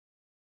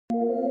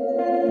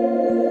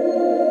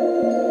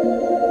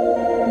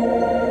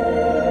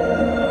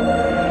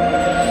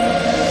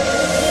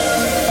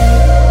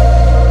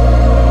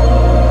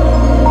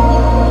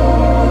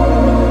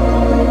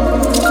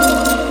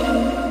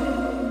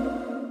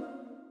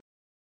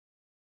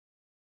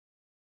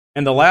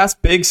And the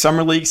last big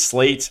Summer League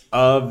slate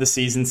of the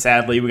season,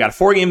 sadly, we got a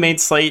 4-game main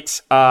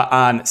slate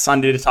on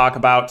Sunday to talk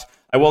about.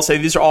 I will say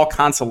these are all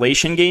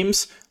consolation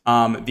games.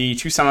 The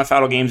 2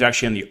 semifinal games are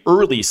actually on the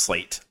early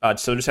slate.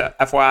 So just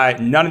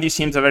FYI, none of these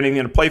teams have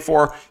anything to play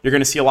for. You're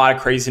going to see a lot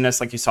of craziness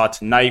like you saw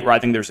tonight, where I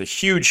think there's a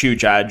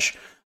huge edge.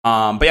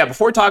 But yeah,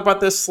 before we talk about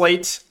this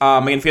slate,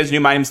 again, if you guys are new,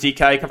 my name is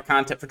DK. I cover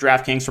content for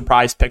Draftkings for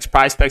Prize Picks.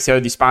 Prize Picks are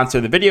the sponsor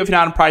of the video. If you're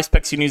not on Prize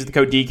Picks, you can use the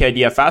code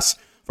DKDFS.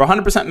 For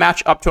 100%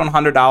 match up to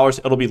 $100,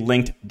 it'll be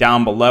linked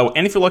down below.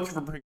 And if you're looking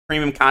for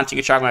premium content, you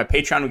can check out my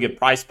Patreon. We give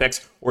Prize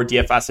Picks or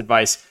DFS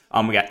advice.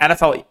 We got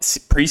NFL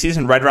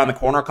preseason right around the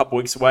corner, a couple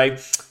weeks away.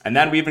 And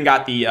then we even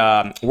got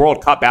the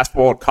World Cup,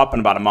 Basketball World Cup in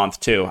about a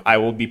month, too. I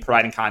will be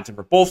providing content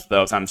for both of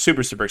those. I'm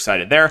super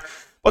excited there.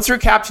 Let's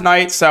recap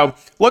tonight. So,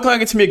 looked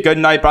like it's going to be a good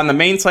night, but on the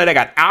main slate, I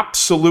got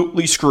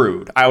absolutely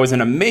screwed. I was in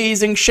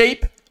amazing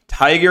shape.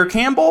 Tiger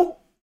Campbell,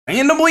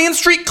 randomly in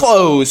street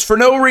clothes for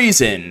no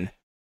reason.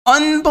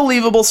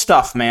 Unbelievable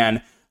stuff,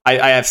 man.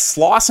 I have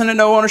Slauson in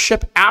no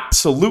ownership,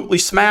 absolutely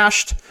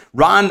smashed.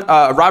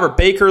 Robert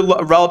Baker,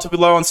 relatively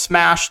low and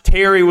smashed.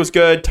 Terry was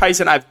good.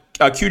 Tyson, I have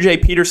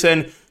QJ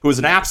Peterson, who was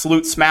an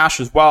absolute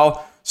smash as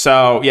well.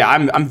 So, yeah,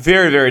 I'm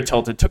very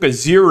tilted. Took a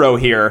 0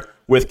 here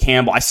with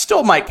Campbell. I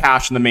still might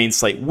cash in the main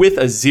slate with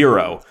a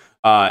 0.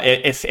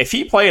 If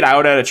he played, I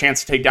would have had a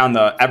chance to take down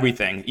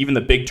everything, even the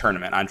big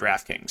tournament on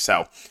DraftKings.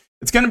 So,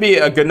 it's going to be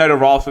a good night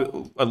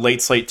overall, a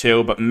late slate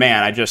too, but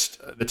man,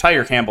 the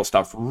Tiger Campbell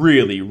stuff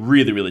really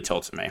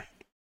tilted me.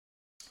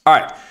 All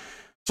right,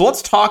 so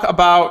let's talk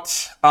about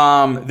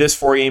this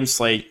 4-game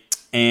slate,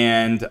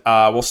 and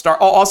we'll start.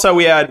 Also,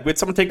 we had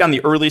someone take down the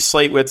early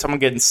slate. We had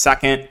someone getting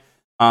second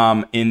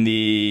in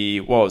the,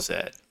 what was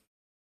it?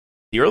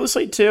 The early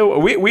slate too.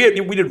 We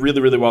did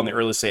really well in the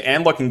early slate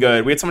and looking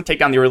good. We had someone take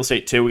down the early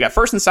slate too. We got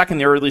first and second in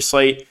the early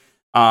slate.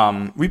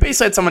 We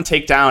basically had someone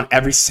take down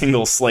every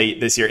single slate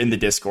this year in the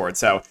Discord.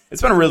 So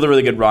it's been a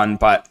really good run.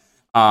 But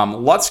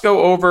let's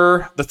go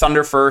over the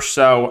Thunder first.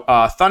 So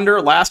Thunder,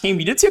 last game,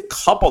 you did see a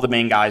couple of the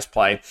main guys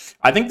play.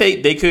 I think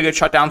they could get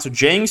shut down. So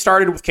Jang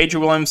started with KJ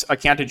Williams,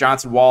 Keontae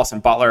Johnson, Wallace,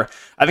 and Butler.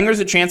 I think there's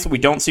a chance that we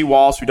don't see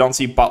Wallace, we don't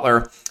see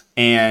Butler,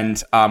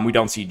 and we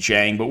don't see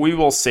Jang. But we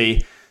will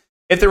see.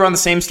 If they run the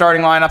same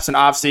starting lineups, and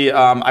obviously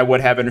I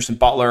would have Anderson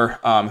Butler,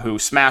 who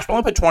smashed,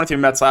 only played 23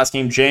 minutes last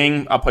game.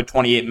 Jang played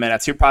 28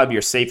 minutes. He'd probably be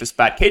your safest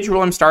bet. KJ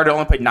Williams started,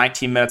 only played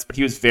 19 minutes, but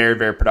he was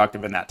very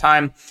productive in that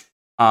time.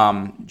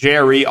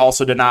 JRE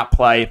also did not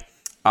play.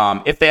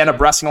 If they end up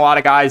resting a lot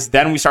of guys,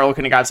 then we start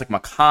looking at guys like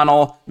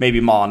McConnell,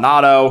 maybe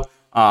Molinado.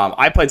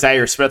 I played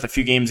Zaire Smith a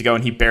few games ago,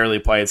 and he barely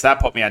played, so that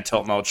put me on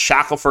tilt mode.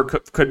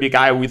 Shackelford could be a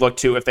guy we look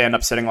to if they end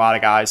up sitting a lot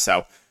of guys,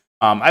 so...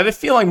 I have a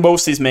feeling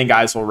most of these main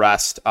guys will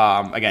rest.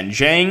 Again,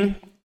 Jang,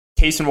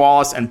 Cason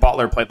Wallace, and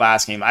Butler played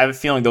last game. I have a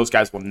feeling those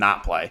guys will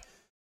not play.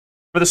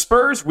 For the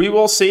Spurs, we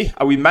will see.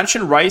 We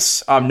mentioned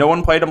Rice. No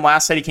one played him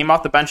last night. He came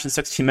off the bench in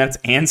 16 minutes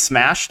and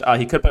smashed.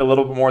 He could play a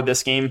little bit more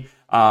this game.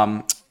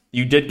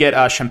 You did get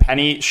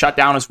Champagny shut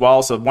down as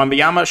well. So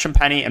Wembanyama,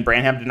 Champagny, and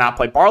Branham did not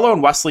play. Barlow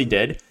and Wesley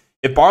did.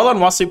 If Barlow and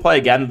Wesley play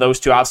again,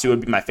 those two obviously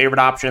would be my favorite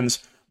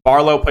options.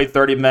 Barlow played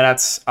 30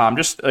 minutes.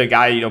 Just a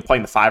guy,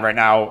 playing the 5 right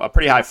now, a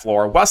pretty high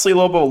floor. Wesley, a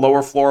little bit of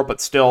lower floor, but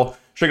still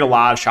should get a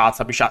lot of shots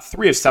up. He shot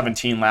 3 of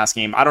 17 last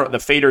game. The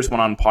faders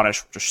went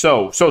unpunished, which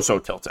are so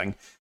tilting.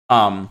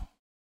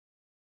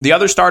 The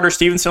other starter,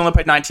 Stevenson, only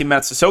played 19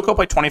 minutes. Sissoko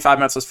played 25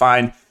 minutes, was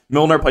fine.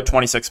 Milner played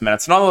 26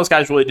 minutes. None of those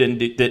guys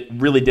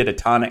really did a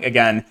ton.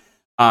 Again,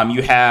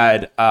 you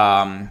had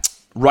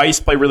Rice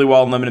play really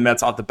well in limited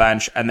minutes off the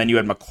bench, and then you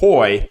had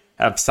McCoy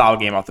have a solid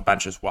game off the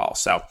bench as well.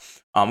 So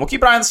we'll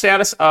keep an eye on the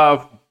status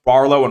of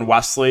Barlow and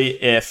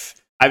Wesley. If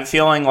I'm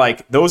feeling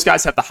like those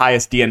guys have the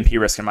highest DNP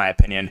risk, in my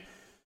opinion.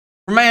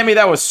 For Miami,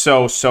 that was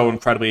so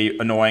incredibly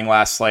annoying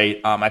last slate.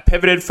 I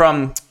pivoted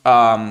from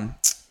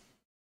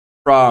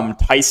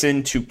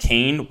Tyson to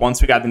Kane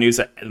once we got the news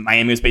that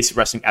Miami was basically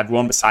resting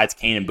everyone besides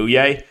Kane and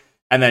Bouye.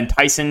 And then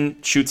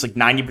Tyson shoots like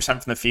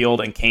 90% from the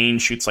field, and Kane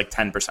shoots like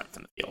 10%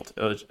 from the field.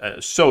 It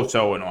was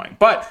so annoying.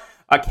 But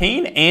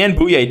Kane and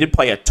Bouye did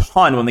play a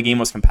ton when the game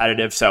was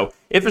competitive. So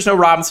if there's no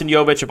Robinson,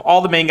 Jovic, if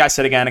all the main guys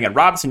sit again,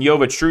 Robinson,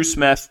 Jovic, Drew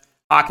Smith,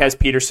 Jaquez,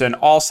 Peterson,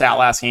 all sat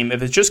last game.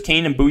 If it's just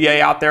Kane and Bouye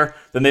out there,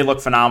 then they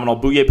look phenomenal.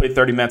 Bouye played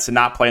 30 minutes, did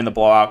not play in the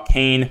blowout.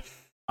 Kane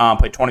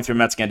played 23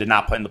 minutes again, did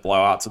not play in the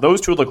blowout. So those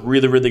two look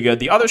really good.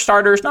 The other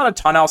starters, not a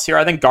ton else here.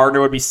 I think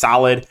Gardner would be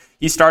solid.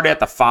 He started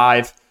at the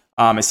 5.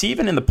 Is he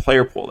even in the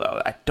player pool,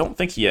 though? I don't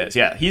think he is.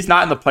 Yeah, he's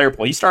not in the player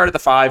pool. He started at the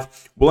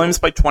 5. Williams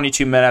played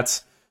 22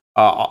 minutes.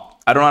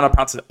 I don't know how to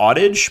pronounce it.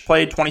 Audage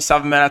played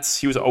 27 minutes.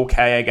 He was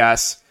okay, I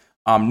guess.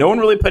 No one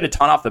really played a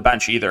ton off the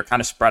bench either, kind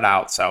of spread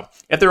out. So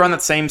if they're on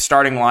that same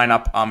starting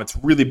lineup, it's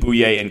really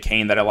Bouye and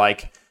Kane that I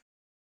like.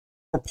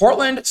 For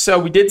Portland, so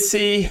we did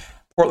see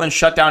Portland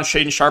shut down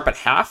Shaedon Sharpe at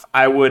half.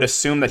 I would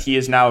assume that he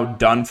is now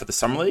done for the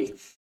Summer League.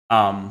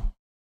 The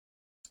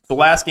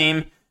last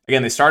game,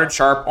 again, they started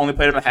Sharpe, only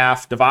played him at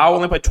half. Davao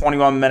only played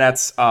 21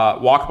 minutes.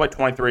 Walker played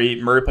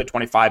 23. Murray played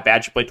 25.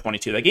 Badger played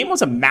 22. That game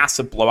was a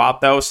massive blowout,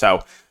 though,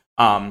 so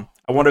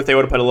I I wonder if they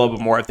would have played a little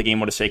bit more if the game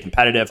would have stayed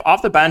competitive.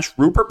 Off the bench,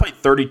 Rupert played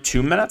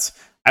 32 minutes.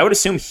 I would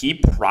assume he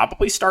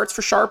probably starts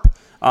for Sharp.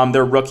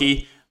 Their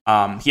rookie.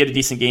 He had a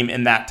decent game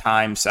in that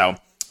time. So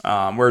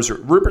whereas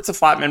Rupert's a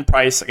flat min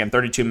price, again,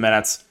 32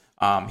 minutes.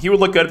 He would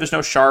look good if there's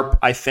no Sharp.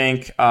 I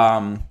think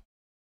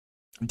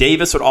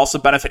Davis would also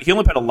benefit. He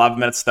only played 11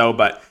 minutes, though,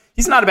 but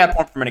he's not a bad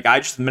point per minute guy.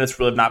 Just the minutes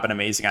really have not been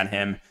amazing on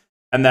him.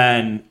 And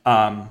then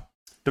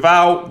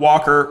DeVal,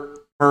 Walker,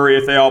 Murray,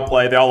 if they all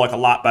play, they all look a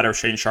lot better.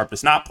 Shane Sharp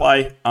does not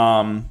play.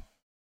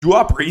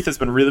 Duop Reith has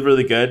been really,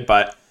 really good,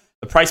 but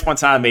the price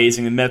point's not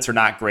amazing. The minutes are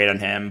not great on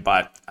him.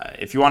 But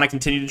if you want to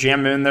continue to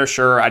jam him in there,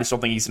 sure. I just don't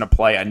think he's going to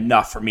play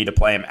enough for me to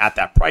play him at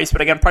that price.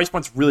 But again, price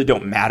points really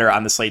don't matter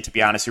on the slate, to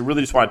be honest. You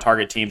really just want to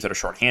target teams that are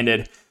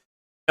shorthanded.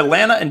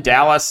 Atlanta and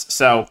Dallas.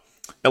 So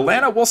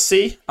Atlanta, we'll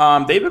see.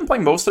 They've been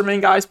playing most of their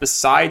main guys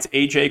besides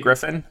AJ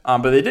Griffin,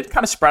 but they did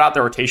kind of spread out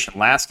their rotation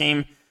last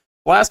game.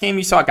 Last game,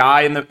 you saw a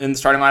guy in the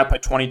starting lineup play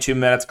 22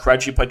 minutes.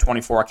 Krejci played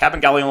 24.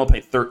 Capangeli only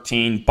played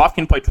 13.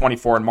 Buffkin played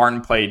 24, and Martin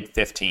played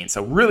 15.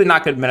 So really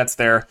not good minutes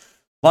there.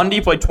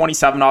 Lundy played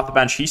 27 off the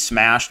bench. He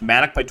smashed.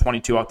 Manic played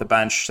 22 off the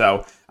bench.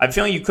 So I'm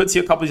feeling you could see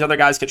a couple of these other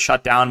guys get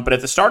shut down. But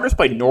if the starters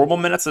play normal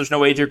minutes, there's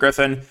no AJ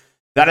Griffin.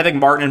 Then I think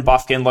Martin and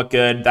Buffkin look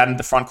good. Then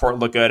the front court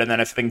look good. And then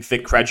I think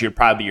Vic Krejci would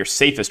probably be your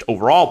safest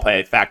overall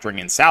play, factoring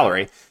in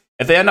salary.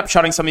 If they end up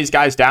shutting some of these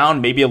guys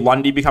down, maybe a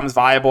Lundy becomes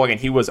viable. Again,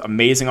 he was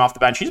amazing off the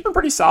bench. He's been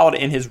pretty solid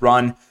in his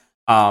run.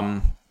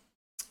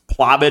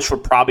 Plavich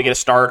would probably get a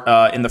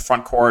start in the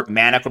front court.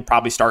 Manic would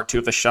probably start too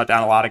if they shut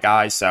down a lot of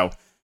guys. So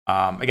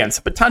again,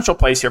 some potential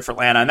plays here for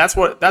Atlanta. And that's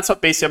what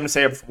basically I'm going to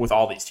say with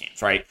all these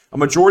teams, right? A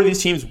majority of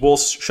these teams will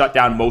shut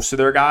down most of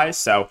their guys.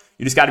 So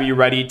you just got to be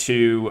ready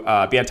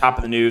to be on top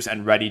of the news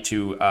and ready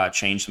to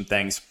change some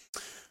things.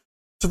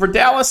 So for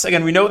Dallas,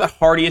 again, we know that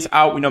Hardy is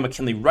out. We know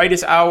McKinley Wright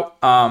is out.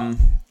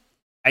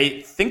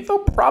 I think they'll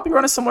probably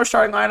run a similar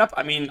starting lineup.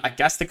 I mean, I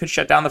guess they could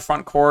shut down the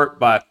front court,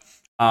 but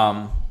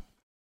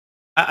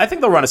I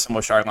think they'll run a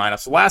similar starting lineup.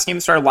 So last game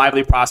they started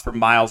Lively, Prosper,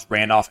 Miles,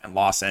 Randolph, and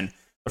Lawson.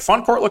 The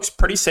front court looks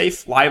pretty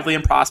safe. Lively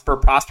and Prosper.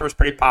 Prosper was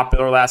pretty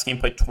popular last game,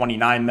 played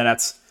 29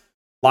 minutes.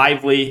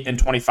 Lively in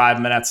 25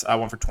 minutes,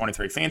 went for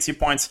 23 fantasy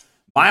points.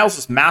 Miles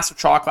was massive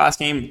chalk last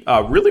game.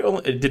 Really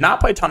did not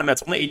play a ton of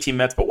minutes, only 18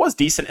 minutes, but was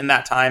decent in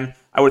that time.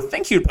 I would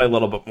think he would play a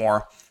little bit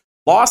more.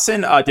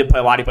 Lawson did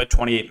play a lot. He played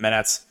 28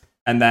 minutes.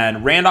 And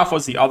then Randolph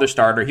was the other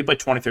starter. He played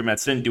 23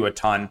 minutes, didn't do a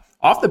ton.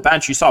 Off the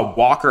bench, you saw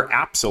Walker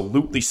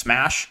absolutely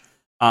smash.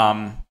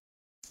 I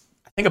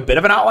think a bit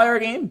of an outlier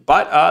game,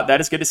 but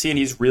that is good to see, and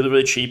he's really,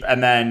 really cheap.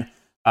 And then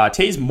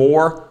Taze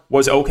Moore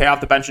was okay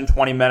off the bench in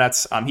 20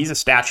 minutes. He's a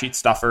stat sheet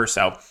stuffer,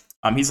 so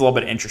he's a little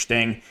bit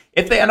interesting.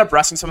 If they end up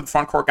resting some of the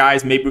front court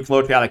guys, maybe we can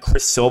load a guy like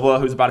Chris Silva,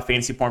 who's about a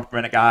fantasy point per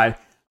minute guy.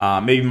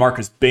 Maybe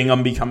Marcus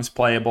Bingham becomes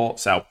playable.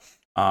 So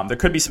there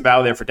could be some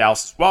value there for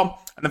Dallas as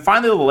well. And then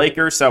finally, the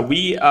Lakers. So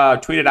we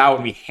tweeted out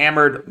and we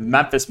hammered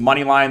Memphis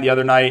money line the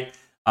other night,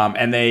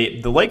 and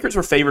the Lakers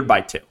were favored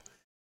by 2.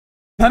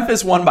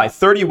 Memphis won by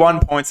 31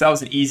 points. That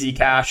was an easy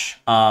cash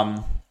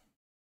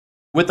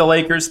with the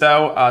Lakers,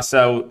 though.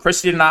 So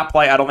Christie did not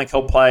play. I don't think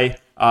he'll play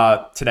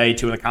today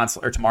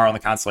or tomorrow in the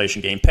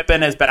consolation game.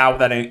 Pippen has been out with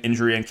that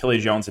injury, and Kelly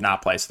Jones did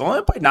not play. So they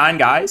only played 9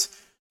 guys.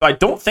 So I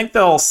don't think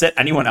they'll sit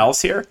anyone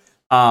else here.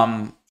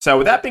 So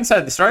with that being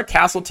said, they started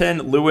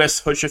Castleton, Lewis,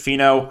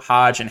 Hood-Schifino,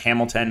 Hodge, and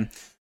Hamilton.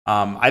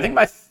 I think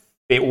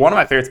one of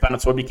my favorite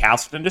spin-ups would be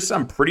Castleton. Just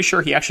I'm pretty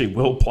sure he actually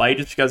will play,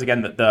 just because,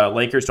 again, the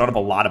Lakers don't have a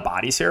lot of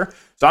bodies here.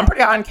 So I'm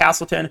pretty high on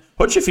Castleton.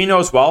 Hood-Schifino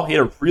as well. He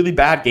had a really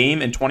bad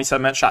game in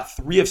 27 minutes, shot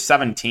 3 of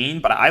 17,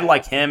 but I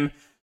like him.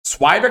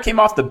 Swider came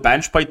off the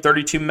bench, played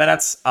 32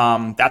 minutes.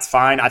 That's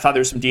fine. I thought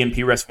there was some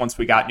DNP risk once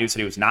we got news that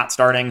he was not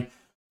starting.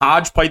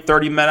 Hodge played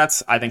 30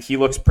 minutes. I think he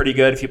looks pretty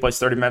good if he plays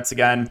 30 minutes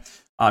again.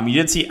 You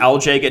did see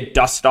LJ get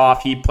dusted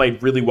off. He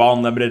played really well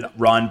in limited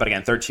run, but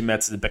again, 13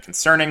 minutes is a bit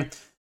concerning.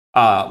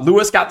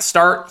 Lewis got the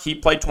start. He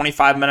played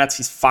 25 minutes.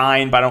 He's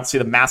fine, but I don't see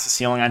the massive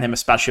ceiling on him,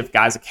 especially if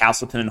guys like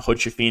Castleton and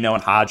Hood-Schifino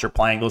and Hodge are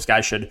playing. Those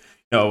guys should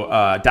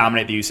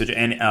dominate the usage,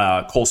 and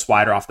Cole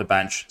Swider off the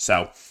bench.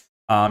 So,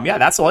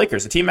 that's the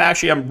Lakers. The team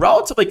I'm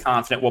relatively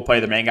confident will play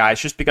their main guys,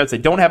 just because they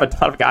don't have a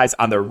ton of guys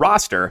on their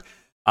roster.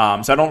 So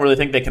I don't really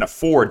think they can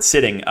afford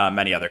sitting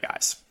many other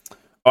guys.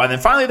 Oh, and then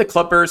finally the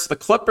Clippers. The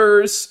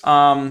Clippers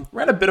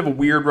ran a bit of a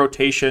weird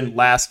rotation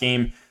last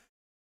game.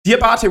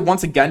 Diabate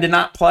once again did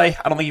not play.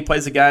 I don't think he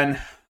plays again.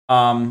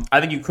 I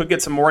think you could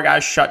get some more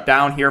guys shut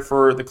down here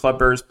for the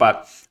Clippers,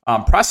 but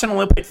Preston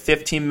only played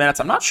 15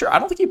 minutes. I'm not sure. I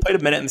don't think he played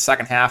a minute in the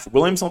second half.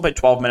 Williams only played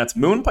 12 minutes.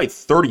 Moon played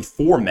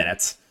 34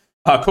 minutes.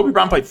 Kobe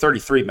Brown played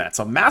 33 minutes.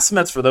 So massive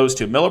minutes for those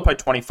two. Miller played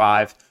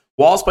 25.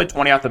 Walls played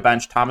 20 off the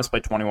bench. Thomas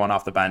played 21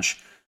 off the bench.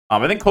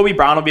 I think Kobe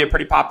Brown will be a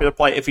pretty popular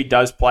play if he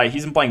does play.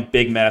 He's been playing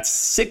big minutes,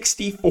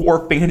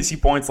 64 fantasy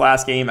points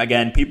last game.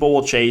 Again, people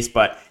will chase,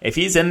 but if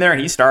he's in there and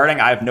he's starting,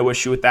 I have no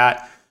issue with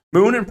that.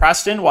 Moon and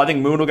Preston, well, I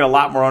think Moon will get a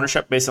lot more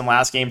ownership based on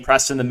last game.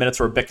 Preston, the minutes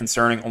were a bit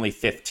concerning, only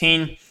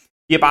 15.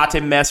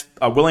 Diabate missed.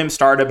 Williams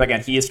started, but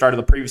again, he has started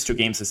the previous 2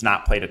 games, has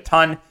not played a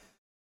ton.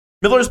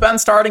 Miller's been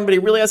starting, but he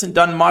really hasn't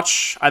done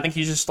much. I think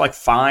he's just like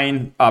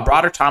fine.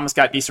 Broderick Thomas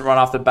got decent run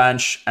off the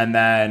bench, and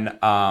then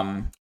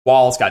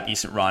Walls got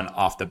decent run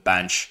off the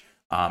bench.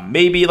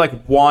 Maybe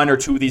like one or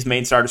two of these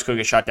main starters could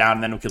get shut down,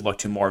 and then we could look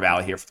to more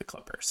value here for the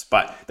Clippers.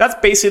 But that's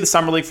basically the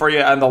summer league for you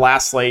and the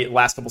last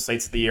couple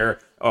slates of the year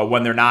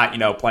when they're not,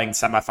 playing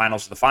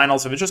semifinals or the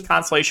finals. If it's just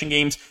consolation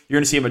games, you're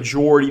going to see a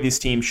majority of these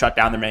teams shut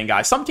down their main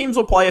guys. Some teams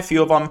will play a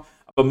few of them,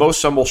 but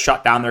most of them will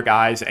shut down their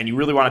guys, and you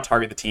really want to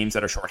target the teams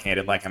that are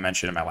shorthanded, like I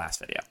mentioned in my last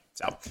video.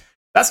 So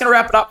that's going to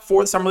wrap it up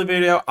for the summer league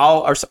video.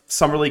 Our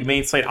summer league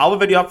main slate. I'll have a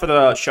video up for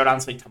the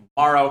showdown slate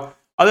tomorrow.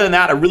 Other than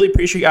that, I really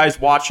appreciate you guys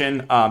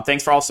watching.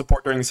 Thanks for all the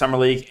support during the Summer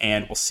League,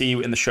 and we'll see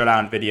you in the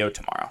Showdown video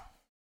tomorrow.